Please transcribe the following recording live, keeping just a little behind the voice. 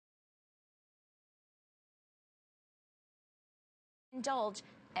Indulge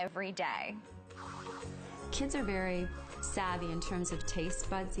every day. Kids are very savvy in terms of taste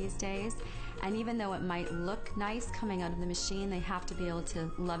buds these days, and even though it might look nice coming out of the machine, they have to be able to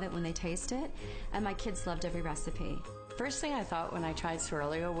love it when they taste it, and my kids loved every recipe. First thing I thought when I tried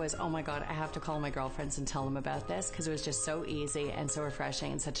Swirlio was, oh my God, I have to call my girlfriends and tell them about this, because it was just so easy and so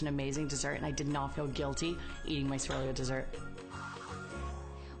refreshing and such an amazing dessert, and I did not feel guilty eating my Swirlio dessert.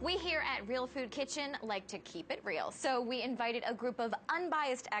 We here at Real Food Kitchen like to keep it real, so we invited a group of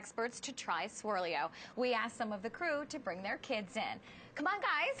unbiased experts to try Swirlio. We asked some of the crew to bring their kids in. Come on,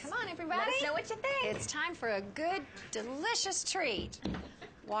 guys. Come on, everybody. Let us know what you think. It's time for a good, delicious treat.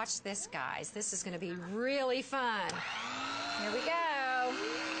 Watch this, guys. This is going to be really fun. Here we go.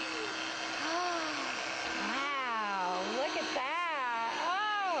 Oh, wow. Look at that.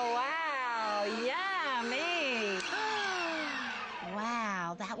 Oh, wow. Yummy.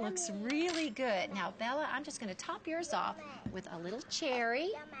 Wow, that looks really good. Now, Bella, I'm just going to top yours off with a little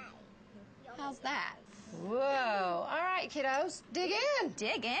cherry. How's that? Whoa. All right, kiddos, dig in.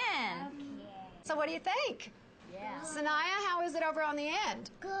 Dig in. Okay. So what do you think? Yeah. Sanaya, how is it over on the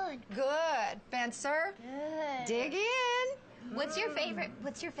end? Good. Good. Spencer? Good. Dig in. What's your favorite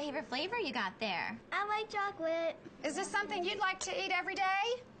flavor you got there? I like chocolate. Is this something you'd like to eat every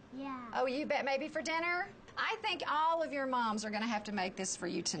day? Yeah. Oh, you bet, maybe for dinner? I think all of your moms are going to have to make this for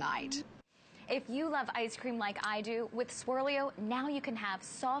you tonight. If you love ice cream like I do, with Swirlio, now you can have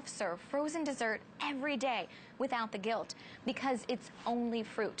soft serve frozen dessert every day without the guilt, because it's only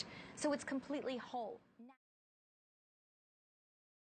fruit, so it's completely whole.